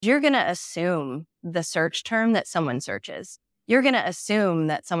you're going to assume the search term that someone searches. You're going to assume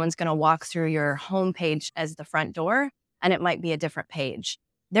that someone's going to walk through your homepage as the front door, and it might be a different page.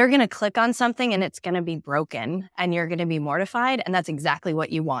 They're going to click on something and it's going to be broken and you're going to be mortified. And that's exactly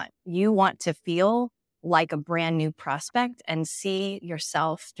what you want. You want to feel like a brand new prospect and see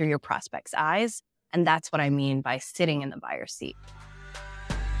yourself through your prospect's eyes. And that's what I mean by sitting in the buyer's seat.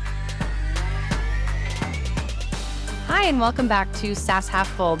 Hi, and welcome back to SaaS Half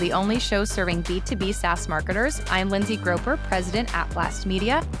Full, the only show serving B2B SaaS marketers. I'm Lindsay Groper, president at Blast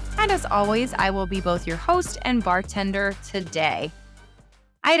Media. And as always, I will be both your host and bartender today.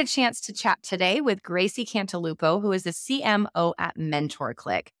 I had a chance to chat today with Gracie Cantalupo, who is the CMO at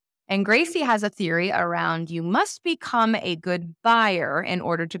MentorClick. And Gracie has a theory around you must become a good buyer in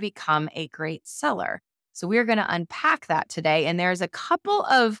order to become a great seller. So we're going to unpack that today. And there's a couple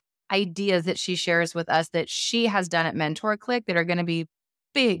of ideas that she shares with us that she has done at MentorClick that are going to be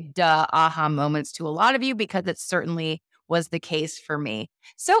big aha moments to a lot of you, because it certainly was the case for me.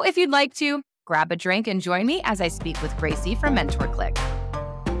 So if you'd like to, grab a drink and join me as I speak with Gracie from MentorClick.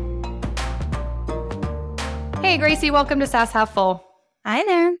 Hey, Gracie, welcome to SaaS Half Full. Hi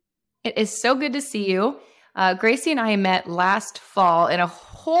there. It is so good to see you. Gracie and I met last fall in a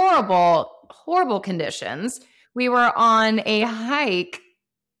horrible conditions. We were on a hike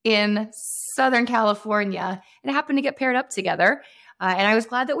in Southern California and happened to get paired up together. And I was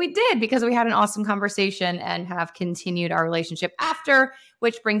glad that we did, because we had an awesome conversation and have continued our relationship after,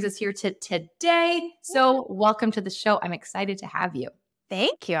 which brings us here to today. So welcome to the show. I'm excited to have you.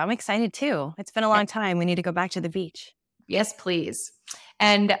 Thank you. I'm excited too. It's been a long time. We need to go back to the beach. Yes, please.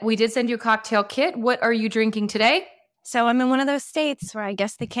 And we did send you a cocktail kit. What are you drinking today? So I'm in one of those states where I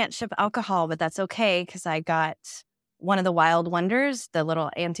guess they can't ship alcohol, but that's okay because I got one of the Wild Wonders, the little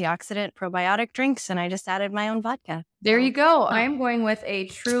antioxidant probiotic drinks, and I just added my own vodka. There you go. I'm going with a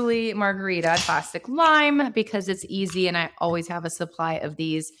Truly Margarita Classic Lime because it's easy and I always have a supply of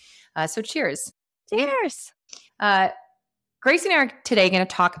these. So cheers. Cheers. Gracie and I are today going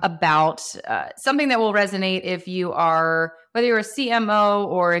to talk about something that will resonate if you are, whether you're a CMO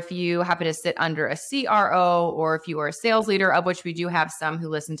or if you happen to sit under a CRO or if you are a sales leader, of which we do have some who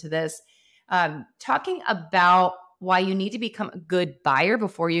listen to this, talking about why you need to become a good buyer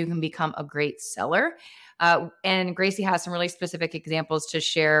before you can become a great seller. And Gracie has some really specific examples to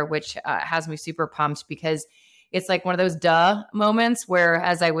share, which has me super pumped, because it's like one of those moments where,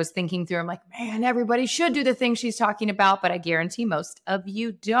 as I was thinking through, I'm like, man, everybody should do the thing she's talking about, but I guarantee most of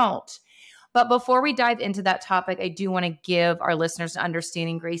you don't. But before we dive into that topic, I do want to give our listeners an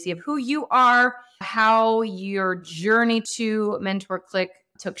understanding, Gracie, of who you are, how your journey to MentorClick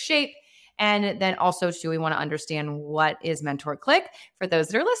took shape, and then also, we want to understand what is MentorClick for those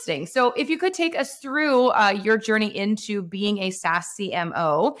that are listening. So if you could take us through your journey into being a SaaS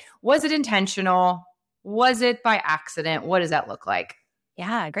CMO, was it intentional? Was it by accident? What does that look like?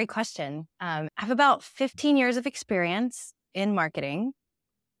 Yeah, great question. I have about 15 years of experience in marketing,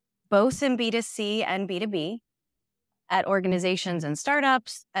 both in B2C and B2B, at organizations and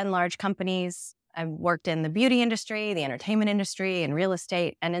startups and large companies. I've worked in the beauty industry, the entertainment industry, and real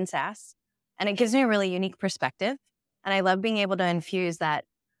estate, and in SaaS. And it gives me a really unique perspective. And I love being able to infuse that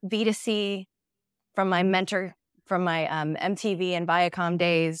B2C from my MTV and Viacom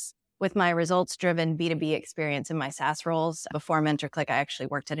days with my results-driven B2B experience in my SaaS roles. Before MentorClick, I actually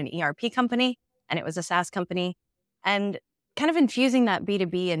worked at an ERP company, and it was a SaaS company. And kind of infusing that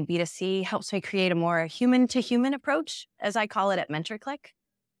B2B and B2C helps me create a more human-to-human approach, as I call it at MentorClick.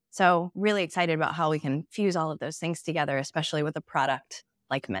 So really excited about how we can fuse all of those things together, especially with a product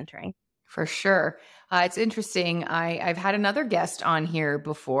like mentoring. For sure. It's interesting. I've had another guest on here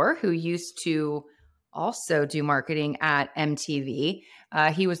before who used to also do marketing at MTV.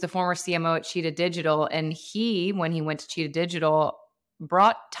 He was the former CMO at Cheetah Digital, and when he went to Cheetah Digital,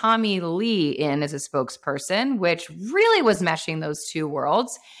 brought Tommy Lee in as a spokesperson, which really was meshing those two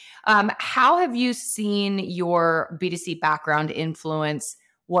worlds. How have you seen your B2C background influence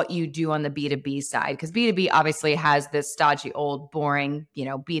what you do on the B2B side? Because B2B obviously has this stodgy, old, boring,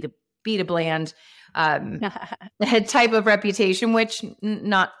 B2B bland type of reputation, which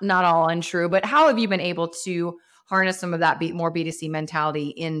not all untrue, but how have you been able to harness some of that more B2C mentality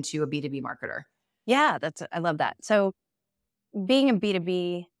into a B2B marketer? Yeah, I love that. So being a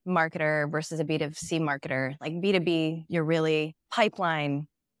B2B marketer versus a B2C marketer, like B2B, you're really pipeline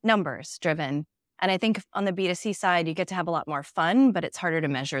numbers driven. And I think on the B2C side, you get to have a lot more fun, but it's harder to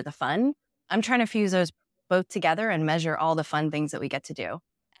measure the fun. I'm trying to fuse those both together and measure all the fun things that we get to do.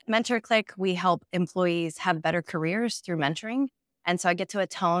 MentorClick, we help employees have better careers through mentoring. And so I get to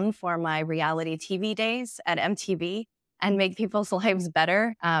atone for my reality TV days at MTV and make people's lives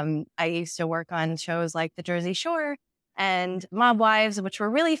better. I used to work on shows like The Jersey Shore and Mob Wives, which were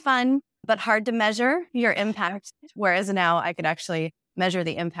really fun, but hard to measure your impact. Whereas now I could actually measure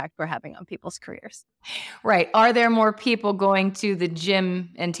the impact we're having on people's careers. Right. Are there more people going to the gym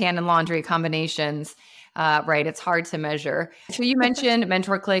and tan and laundry combinations? Right. It's hard to measure. So you mentioned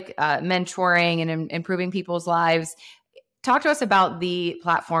MentorClick, mentoring and improving people's lives. Talk to us about the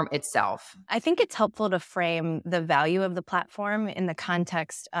platform itself. I think it's helpful to frame the value of the platform in the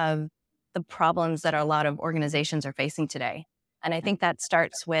context of the problems that a lot of organizations are facing today. And I think that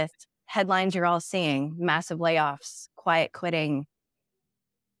starts with headlines you're all seeing: massive layoffs, quiet quitting,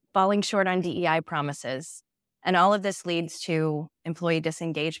 falling short on DEI promises. And all of this leads to employee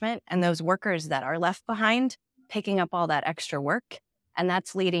disengagement and those workers that are left behind picking up all that extra work. And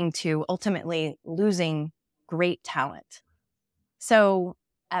that's leading to ultimately losing great talent. So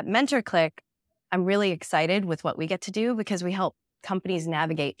at MentorClick, I'm really excited with what we get to do because we help companies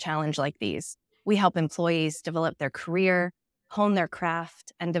navigate challenge like these. We help employees develop their career, hone their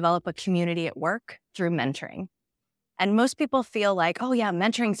craft, and develop a community at work through mentoring. And most people feel like, oh yeah,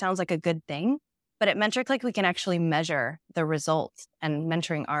 mentoring sounds like a good thing. But at MentorClick, we can actually measure the results and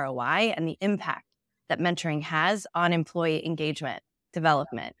mentoring ROI and the impact that mentoring has on employee engagement,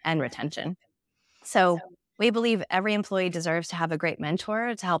 development, and retention. So we believe every employee deserves to have a great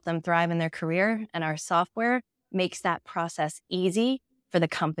mentor to help them thrive in their career. And our software makes that process easy for the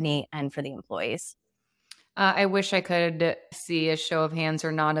company and for the employees. I wish I could see a show of hands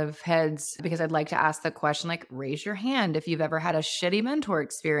or nod of heads, because I'd like to ask the question, like, raise your hand if you've ever had a shitty mentor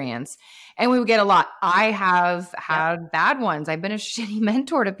experience. And we would get a lot. I have had bad ones. I've been a shitty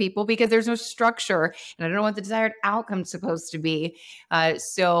mentor to people because there's no structure and I don't know what the desired outcome is supposed to be.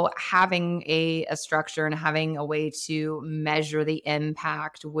 So having a structure and having a way to measure the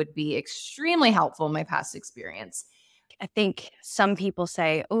impact would be extremely helpful in my past experience. I think some people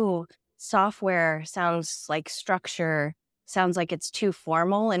say, oh, software sounds like structure, sounds like it's too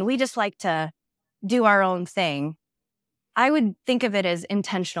formal, and we just like to do our own thing. I would think of it as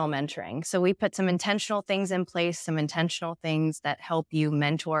intentional mentoring. So we put some intentional things in place, some intentional things that help you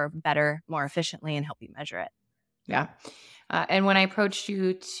mentor better, more efficiently, and help you measure it. Yeah. And when I approached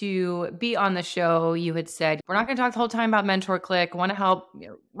you to be on the show, you had said, we're not going to talk the whole time about MentorClick. I want to help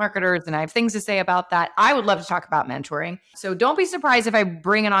marketers, and I have things to say about that. I would love to talk about mentoring. So don't be surprised if I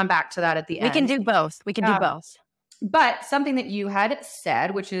bring it on back to that at the end. We can do both. Do both. But something that you had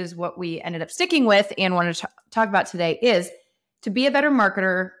said, which is what we ended up sticking with and wanted to talk about today, is to be a better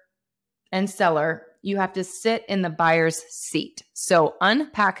marketer and seller, you have to sit in the buyer's seat. So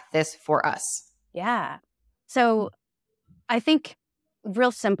unpack this for us. Yeah. So I think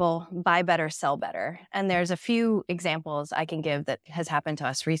real simple, buy better, sell better. And there's a few examples I can give that has happened to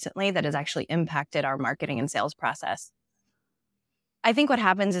us recently that has actually impacted our marketing and sales process. I think what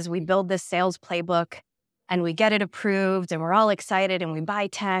happens is we build this sales playbook and we get it approved and we're all excited and we buy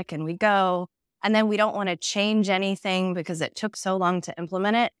tech and we go, and then we don't want to change anything because it took so long to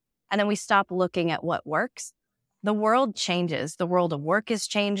implement it. And then we stop looking at what works. The world changes. The world of work is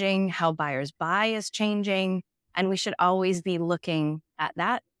changing. How buyers buy is changing. And we should always be looking at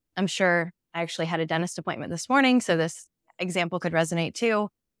that. I'm sure I actually had a dentist appointment this morning, so this example could resonate too.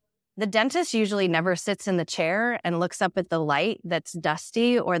 The dentist usually never sits in the chair and looks up at the light that's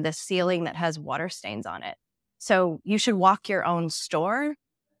dusty or the ceiling that has water stains on it. So you should walk your own store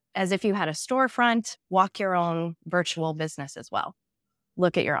as if you had a storefront, walk your own virtual business as well.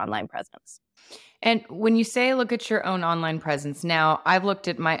 Look at your online presence. And when you say look at your own online presence, now I've looked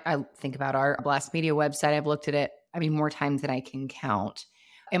at I think about our Blast Media website. I've looked at it, more times than I can count.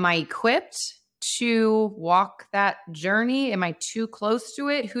 Am I equipped to walk that journey? Am I too close to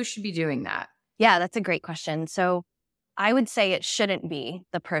it? Who should be doing that? Yeah, that's a great question. So I would say it shouldn't be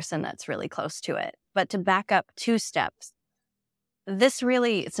the person that's really close to it. But to back up 2 steps,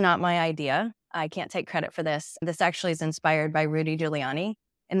 it's not my idea. I can't take credit for this. This actually is inspired by Rudy Giuliani.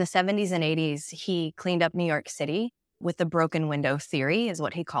 In the 70s and 80s, he cleaned up New York City with the broken window theory, is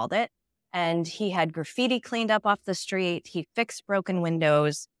what he called it. And he had graffiti cleaned up off the street. He fixed broken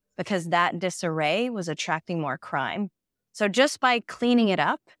windows because that disarray was attracting more crime. So just by cleaning it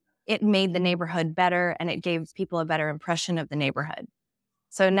up, it made the neighborhood better and it gave people a better impression of the neighborhood.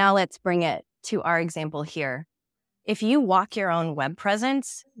 So now let's bring it to our example here. If you walk your own web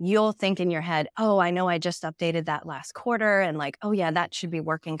presence, you'll think in your head, oh, I know I just updated that last quarter and oh yeah, that should be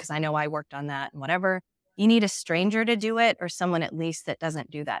working because I know I worked on that and whatever. You need a stranger to do it or someone at least that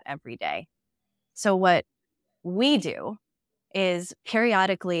doesn't do that every day. So what we do is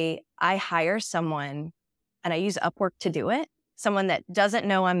periodically I hire someone and I use Upwork to do it, someone that doesn't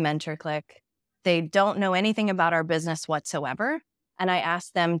know I'm MentorClick, They don't know anything about our business whatsoever. And I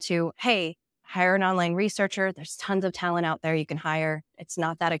asked them to, hey, hire an online researcher. There's tons of talent out there you can hire. It's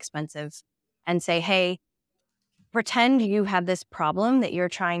not that expensive. And say, hey, pretend you have this problem that you're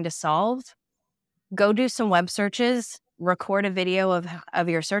trying to solve. Go do some web searches, record a video of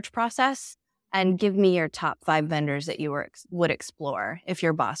your search process, and give me your top 5 vendors that you would explore if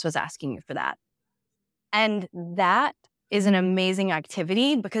your boss was asking you for that. And that is an amazing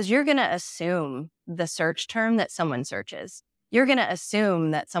activity because you're going to assume the search term that someone searches. You're going to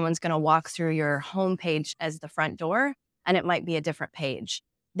assume that someone's going to walk through your homepage as the front door, and it might be a different page.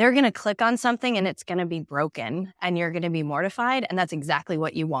 They're going to click on something and it's going to be broken and you're going to be mortified. And that's exactly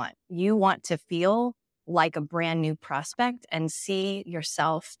what you want. You want to feel like a brand new prospect and see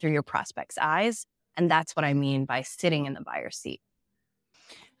yourself through your prospect's eyes. And that's what I mean by sitting in the buyer's seat.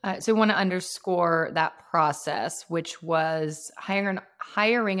 So I want to underscore that process, which was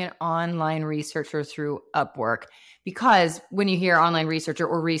hiring an online researcher through Upwork. Because when you hear online researcher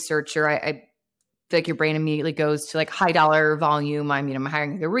or researcher, I feel like your brain immediately goes to like high dollar volume. I mean, I'm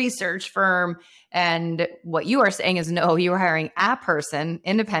hiring a research firm. And what you are saying is, no, you are hiring a person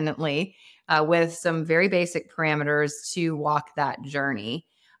independently with some very basic parameters to walk that journey.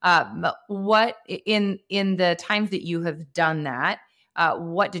 What in the times that you have done that,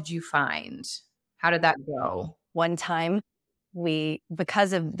 what did you find? How did that go? One time,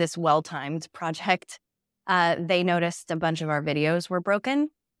 because of this well-timed project, they noticed a bunch of our videos were broken.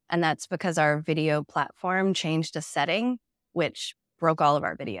 And that's because our video platform changed a setting, which broke all of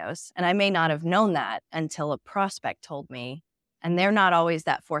our videos. And I may not have known that until a prospect told me. And they're not always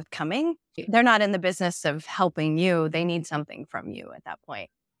that forthcoming. They're not in the business of helping you. They need something from you at that point.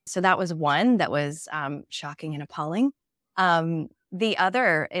 So that was one that was shocking and appalling. The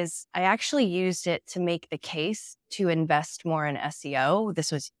other is I actually used it to make the case to invest more in SEO.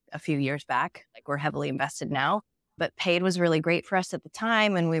 This was a few years back. Like, we're heavily invested now, but paid was really great for us at the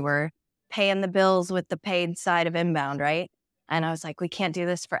time. And we were paying the bills with the paid side of inbound, right? And I was like, we can't do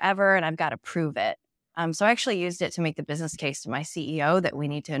this forever and I've got to prove it. So I actually used it to make the business case to my CEO that we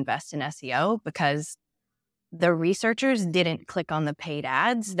need to invest in SEO because the researchers didn't click on the paid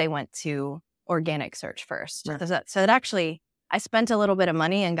ads. They went to organic search first. Right. So that actually, I spent a little bit of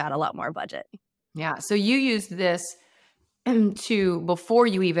money and got a lot more budget. Yeah. So you used this before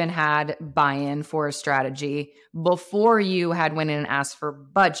you even had buy-in for a strategy, before you had went in and asked for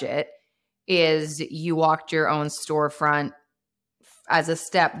budget, is you walked your own storefront as a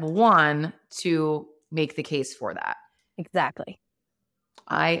step one to make the case for that. Exactly.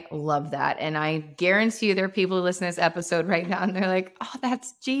 I love that. And I guarantee you there are people who listen to this episode right now and they're like, oh,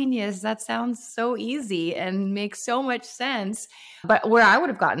 that's genius. That sounds so easy and makes so much sense. But where I would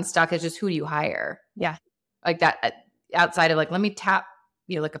have gotten stuck is just, who do you hire? Yeah. Like that, outside of like, let me tap,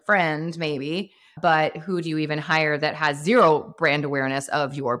 like a friend maybe, but who do you even hire that has zero brand awareness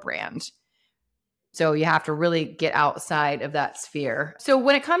of your brand? So you have to really get outside of that sphere. So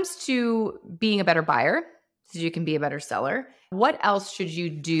when it comes to being a better buyer, so you can be a better seller, what else should you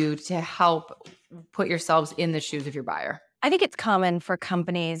do to help put yourselves in the shoes of your buyer? I think it's common for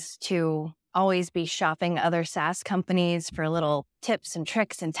companies to always be shopping other SaaS companies for little tips and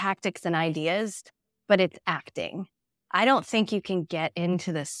tricks and tactics and ideas, but it's acting. I don't think you can get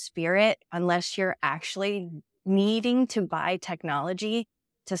into the spirit unless you're actually needing to buy technology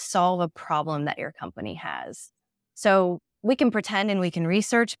to solve a problem that your company has. So we can pretend and we can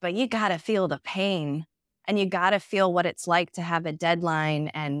research, but you got to feel the pain and you got to feel what it's like to have a deadline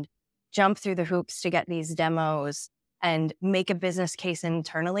and jump through the hoops to get these demos and make a business case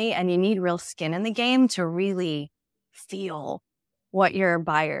internally. And you need real skin in the game to really feel what your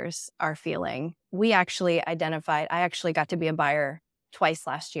buyers are feeling. I actually got to be a buyer twice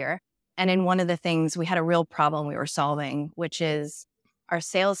last year. And in one of the things, we had a real problem we were solving, which is our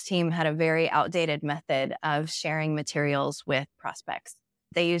sales team had a very outdated method of sharing materials with prospects.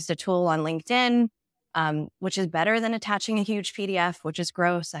 They used a tool on LinkedIn, which is better than attaching a huge PDF, which is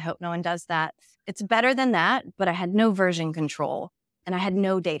gross. I hope no one does that. It's better than that, but I had no version control and I had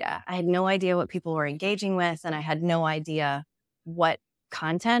no data. I had no idea what people were engaging with, and I had no idea what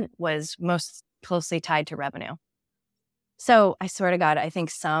content was most closely tied to revenue. So I swear to God, I think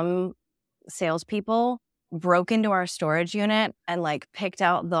some salespeople broke into our storage unit and like picked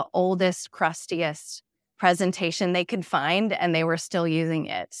out the oldest, crustiest presentation they could find, and they were still using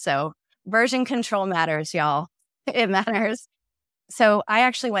it. So version control matters, y'all. It matters. So I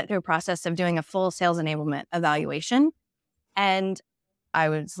actually went through a process of doing a full sales enablement evaluation. And I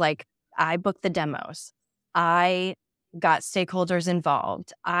was like, I booked the demos. I got stakeholders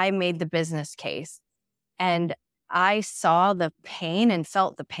involved. I made the business case. And I saw the pain and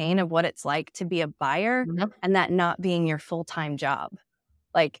felt the pain of what it's like to be a buyer and that not being your full-time job.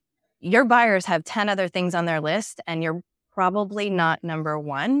 Like, your buyers have 10 other things on their list and you're probably not number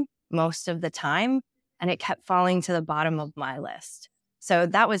one most of the time. And it kept falling to the bottom of my list. So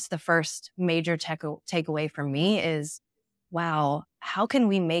that was the first major takeaway for me is, wow, how can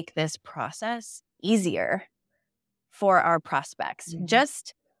we make this process easier for our prospects?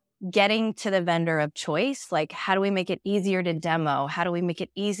 Just getting to the vendor of choice, like, how do we make it easier to demo? How do we make it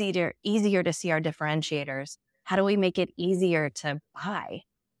easier to see our differentiators? How do we make it easier to buy?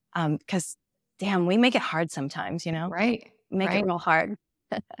 Because damn, we make it hard sometimes, Right. Make it real hard.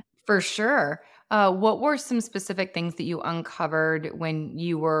 For sure. What were some specific things that you uncovered when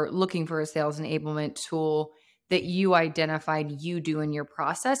you were looking for a sales enablement tool that you identified you do in your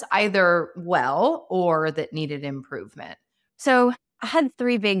process, either well or that needed improvement? So I had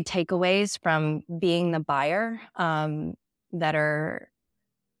 3 big takeaways from being the buyer that are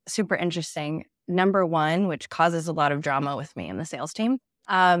super interesting. Number 1, which causes a lot of drama with me and the sales team,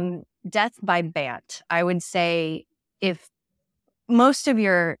 death by BANT. I would say if most of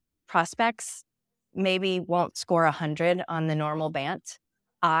your prospects maybe won't score 100 on the normal BANT,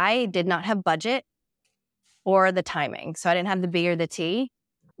 I did not have budget or the timing. So I didn't have the B or the T,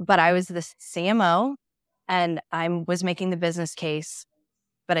 but I was the CMO and I was making the business case,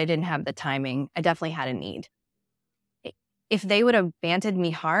 but I didn't have the timing. I definitely had a need. If they would have banted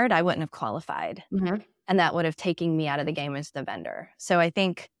me hard, I wouldn't have qualified. And that would have taken me out of the game as the vendor. So I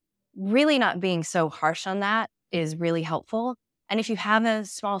think really not being so harsh on that is really helpful. And if you have a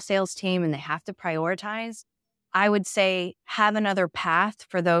small sales team and they have to prioritize, I would say have another path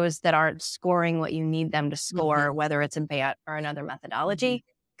for those that aren't scoring what you need them to score, whether it's a BANT or another methodology,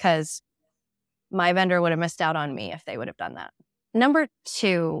 because my vendor would have missed out on me if they would have done that. Number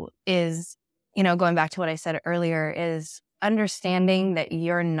 2 is, going back to what I said earlier, is understanding that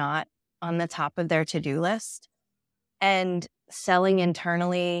you're not on the top of their to-do list, and selling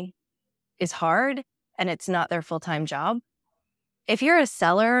internally is hard and it's not their full-time job. If you're a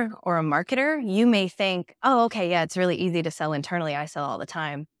seller or a marketer, you may think, oh, okay, yeah, it's really easy to sell internally. I sell all the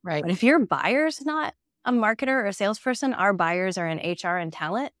time. Right. But if your buyer's not a marketer or a salesperson, our buyers are in HR and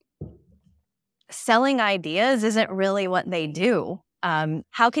talent, selling ideas isn't really what they do.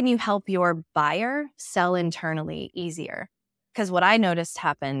 How can you help your buyer sell internally easier? Because what I noticed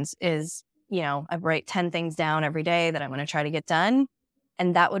happens is, I write 10 things down every day that I'm going to try to get done.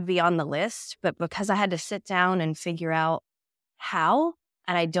 And that would be on the list. But because I had to sit down and figure out how,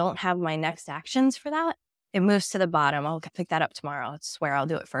 and I don't have my next actions for that, it moves to the bottom. I'll pick that up tomorrow. I swear I'll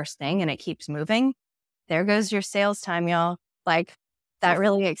do it first thing, and it keeps moving. There goes your sales time, y'all. Like, that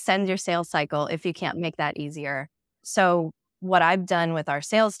really extends your sales cycle if you can't make that easier. So what I've done with our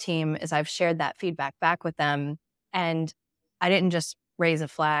sales team is I've shared that feedback back with them. And I didn't just raise a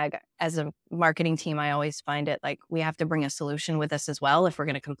flag. As a marketing team, I always find it like we have to bring a solution with us as well if we're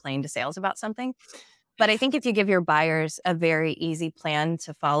going to complain to sales about something. But I think if you give your buyers a very easy plan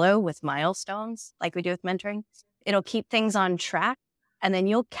to follow with milestones, like we do with mentoring, it'll keep things on track. And then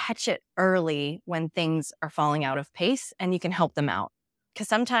you'll catch it early when things are falling out of pace and you can help them out. Because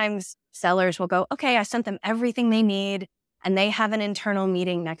sometimes sellers will go, okay, I sent them everything they need and they have an internal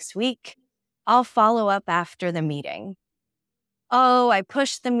meeting next week. I'll follow up after the meeting. Oh, I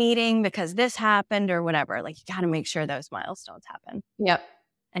pushed the meeting because this happened or whatever. Like, you got to make sure those milestones happen. Yep.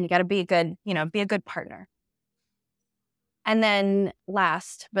 And you got to be a good partner. And then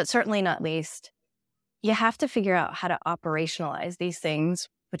last, but certainly not least, you have to figure out how to operationalize these things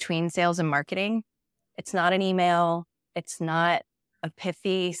between sales and marketing. It's not an email. It's not a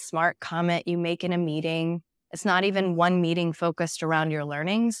pithy, smart comment you make in a meeting. It's not even one meeting focused around your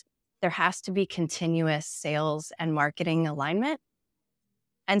learnings. There has to be continuous sales and marketing alignment.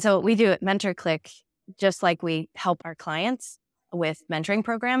 And so what we do at MentorClick, just like we help our clients with mentoring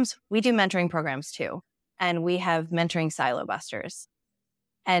programs, we do mentoring programs too. And we have mentoring silo busters.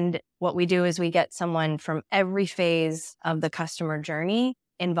 And what we do is we get someone from every phase of the customer journey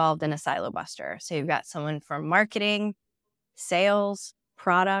involved in a silo buster. So you've got someone from marketing, sales,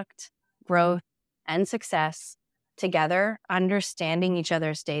 product, growth, and success together, understanding each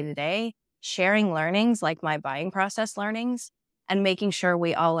other's day-to-day, sharing learnings like my buying process learnings, and making sure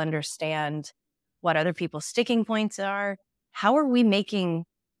we all understand what other people's sticking points are. How are we making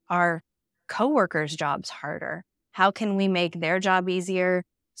our coworkers' jobs harder? How can we make their job easier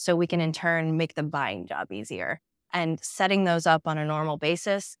so we can in turn make the buying job easier? And setting those up on a normal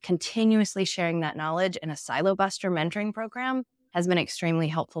basis, continuously sharing that knowledge in a Silo Buster mentoring program has been extremely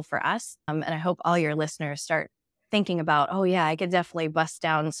helpful for us. And I hope all your listeners start thinking about, oh yeah, I could definitely bust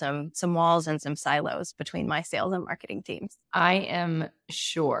down some walls and some silos between my sales and marketing teams. I am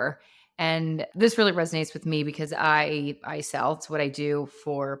sure. And this really resonates with me because I sell. It's what I do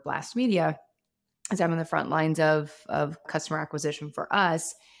for Blast Media, as I'm on the front lines of customer acquisition for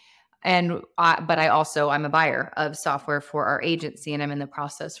us. And but I'm a buyer of software for our agency, and I'm in the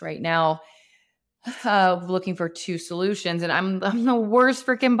process right now of looking for 2 solutions. And I'm the worst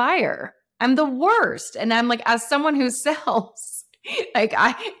freaking buyer. I'm the worst. And I'm like, as someone who sells, like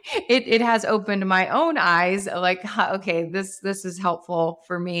it has opened my own eyes. Like, okay, this is helpful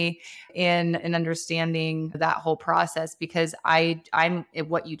for me in understanding that whole process, because I'm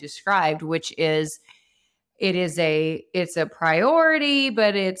what you described, which is it's a priority,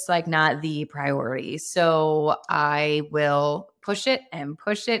 but it's like not the priority. So I will push it and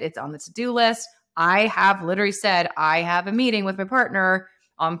push it. It's on the to-do list. I have literally said, I have a meeting with my partner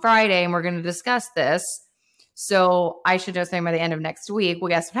on Friday and we're going to discuss this. So I should know something by the end of next week. Well,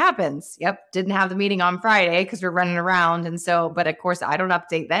 guess what happens? Yep. Didn't have the meeting on Friday because we're running around. And so, but of course I don't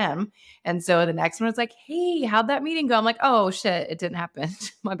update them. And so the next one is like, hey, how'd that meeting go? I'm like, oh shit, it didn't happen.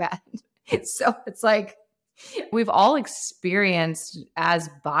 My bad. So it's like, we've all experienced as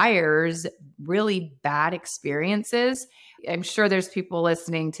buyers really bad experiences. I'm sure there's people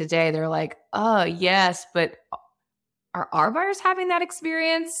listening today. They're like, oh, yes, but are our buyers having that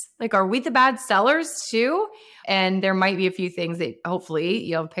experience? Like, are we the bad sellers too? And there might be a few things that hopefully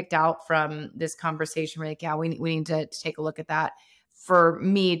you'll have picked out from this conversation. We're like, yeah, we need to take a look at that. For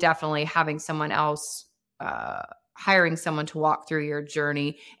me, definitely having someone else hiring someone to walk through your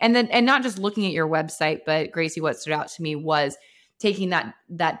journey, and not just looking at your website, but Gracie, what stood out to me was taking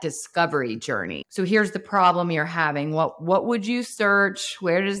that discovery journey. So here's the problem you're having. What would you search?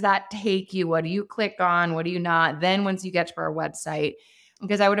 Where does that take you? What do you click on? What do you not? Then once you get to our website,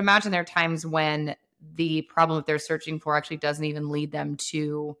 because I would imagine there are times when the problem that they're searching for actually doesn't even lead them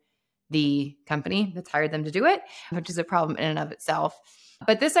to the company that's hired them to do it, which is a problem in and of itself.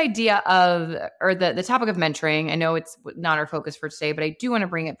 But this idea of, or the topic of mentoring, I know it's not our focus for today, but I do want to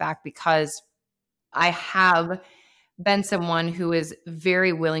bring it back because I have been someone who is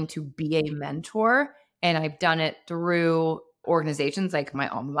very willing to be a mentor. And I've done it through organizations like my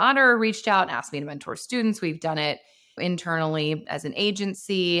alma mater reached out and asked me to mentor students. We've done it internally as an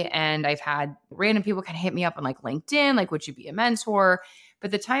agency. And I've had random people kind of hit me up on like LinkedIn, like, would you be a mentor?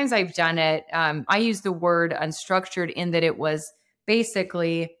 But the times I've done it, I use the word unstructured in that it was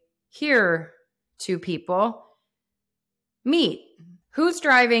basically, here, 2 people, meet. Who's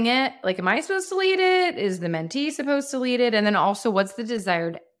driving it? Like, am I supposed to lead it? Is the mentee supposed to lead it? And then also, what's the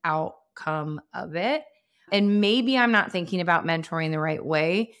desired outcome of it? And maybe I'm not thinking about mentoring the right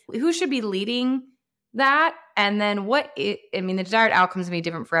way. Who should be leading that? And then the desired outcomes may be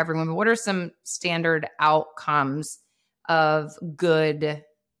different for everyone, but what are some standard outcomes of good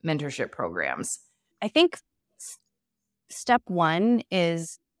mentorship programs? I think step 1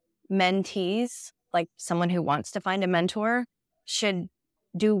 is mentees, like someone who wants to find a mentor, should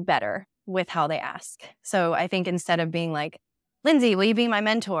do better with how they ask. So I think instead of being like, Lindsay, will you be my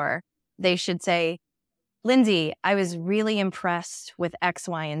mentor? They should say, Lindsay, I was really impressed with X,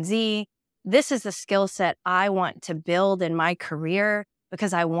 Y, and Z. This is the skill set I want to build in my career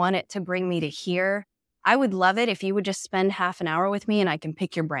because I want it to bring me to here. I would love it if you would just spend half an hour with me and I can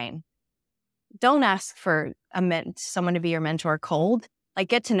pick your brain. Don't ask for someone to be your mentor cold. Like,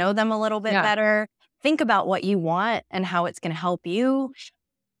 get to know them a little bit better. Think about what you want and how it's going to help you.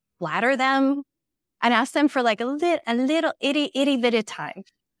 Flatter them and ask them for like a little itty bit of time.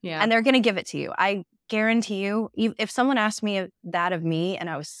 Yeah. And they're going to give it to you. I guarantee you, if someone asked me that of me and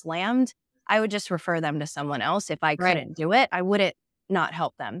I was slammed, I would just refer them to someone else. If I couldn't do it, I wouldn't not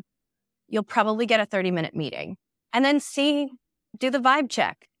help them. You'll probably get a 30-minute meeting and then do the vibe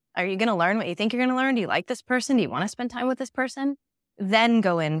check. Are you going to learn what you think you're going to learn? Do you like this person? Do you want to spend time with this person? Then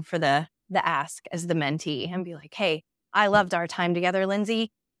go in for the ask as the mentee and be like, hey, I loved our time together,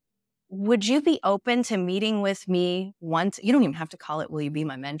 Lindsay. Would you be open to meeting with me once? You don't even have to call it, will you be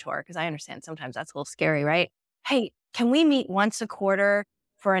my mentor? Because I understand sometimes that's a little scary, right? Hey, can we meet once a quarter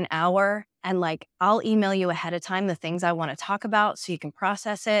for an hour? And like, I'll email you ahead of time the things I want to talk about so you can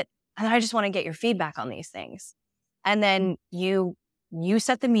process it. And I just want to get your feedback on these things. And then you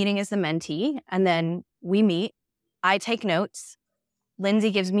set the meeting as the mentee, and then we meet. I take notes.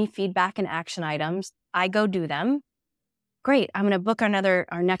 Lindsay gives me feedback and action items. I go do them. Great. I'm going to book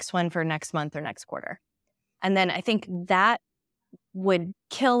our next one for next month or next quarter. And then I think that would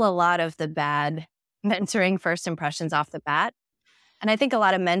kill a lot of the bad mentoring first impressions off the bat. And I think a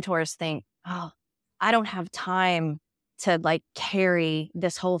lot of mentors think, oh, I don't have time to like carry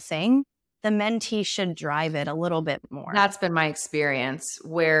this whole thing. the mentee should drive it a little bit more. That's been my experience,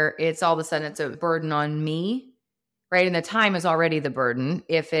 where it's all of a sudden it's a burden on me, right? And the time is already the burden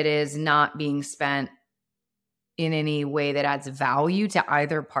if it is not being spent in any way that adds value to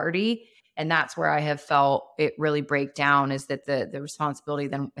either party. And that's where I have felt it really break down, is that the responsibility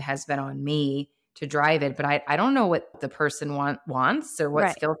then has been on me to drive it. But I don't know what the person wants or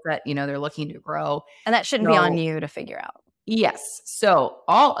what skill set, they're looking to grow. And that shouldn't be on you to figure out. Yes. So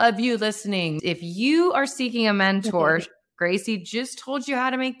all of you listening, if you are seeking a mentor, Gracie just told you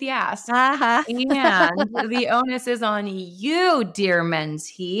how to make the ask. And the onus is on you, dear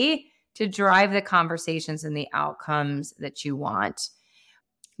mentee, to drive the conversations and the outcomes that you want.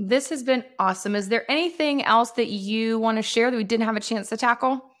 This has been awesome. Is there anything else that you want to share that we didn't have a chance to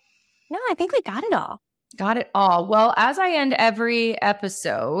tackle? No, I think we got it all. Got it all. Well, as I end every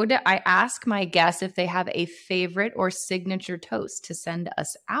episode, I ask my guests if they have a favorite or signature toast to send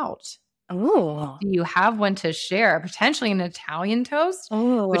us out. Ooh. Do you have one to share? Potentially an Italian toast,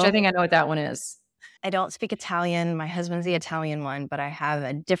 which I think I know what that one is. I don't speak Italian. My husband's the Italian one, but I have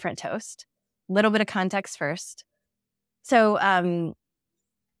a different toast. Little bit of context first. So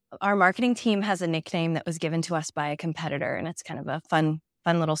our marketing team has a nickname that was given to us by a competitor, and it's kind of a fun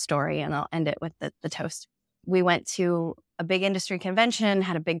little story, and I'll end it with the toast. We went to a big industry convention,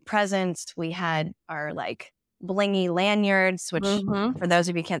 had a big presence. We had our blingy lanyards, which for those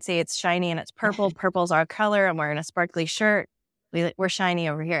of you who can't see, it's shiny and it's purple. Purple's our color. I'm wearing a sparkly shirt. We're shiny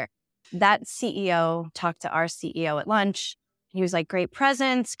over here. That CEO talked to our CEO at lunch. He was like, great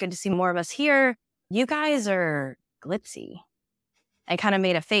presence. Good to see more of us here. You guys are glitzy. I kind of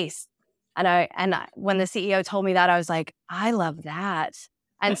made a face. And when the CEO told me that, I was like, I love that.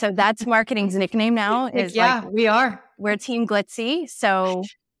 And so that's marketing's nickname now is we are. We're Team Glitzy. So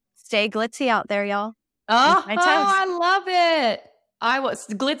stay glitzy out there, y'all. Oh, I love it.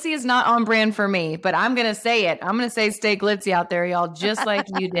 Glitzy is not on brand for me, but I'm going to say it. I'm going to say stay glitzy out there, y'all, just like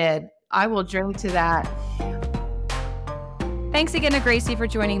you did. I will drink to that. Thanks again to Gracie for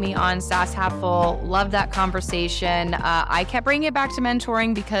joining me on SaaS Half Full. Love that conversation. I kept bringing it back to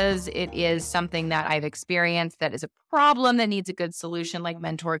mentoring because it is something that I've experienced that is a problem that needs a good solution like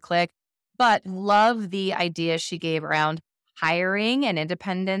MentorClick. But love the idea she gave around hiring an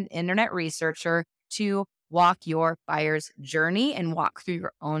independent internet researcher to walk your buyer's journey and walk through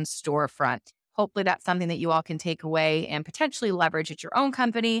your own storefront. Hopefully that's something that you all can take away and potentially leverage at your own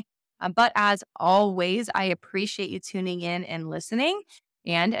company. But as always, I appreciate you tuning in and listening.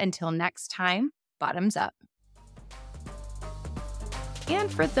 And until next time, bottoms up.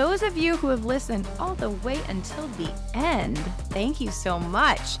 And for those of you who have listened all the way until the end, thank you so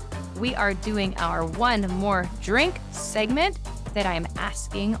much. We are doing our one more drink segment that I'm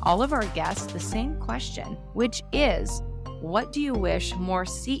asking all of our guests the same question, which is, what do you wish more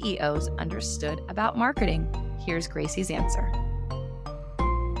CEOs understood about marketing? Here's Gracie's answer.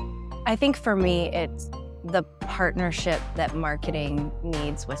 I think for me, it's the partnership that marketing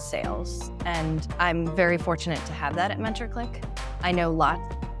needs with sales. And I'm very fortunate to have that at MentorClick. I know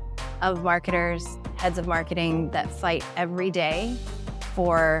lots of marketers, heads of marketing that fight every day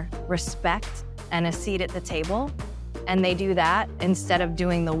for respect and a seat at the table. And they do that instead of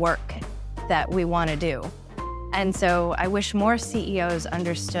doing the work that we want to do. And so I wish more CEOs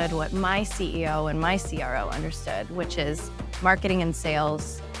understood what my CEO and my CRO understood, which is marketing and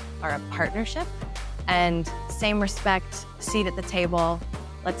sales are a partnership and same respect, seat at the table.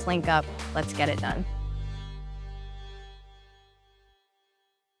 Let's link up. Let's get it done.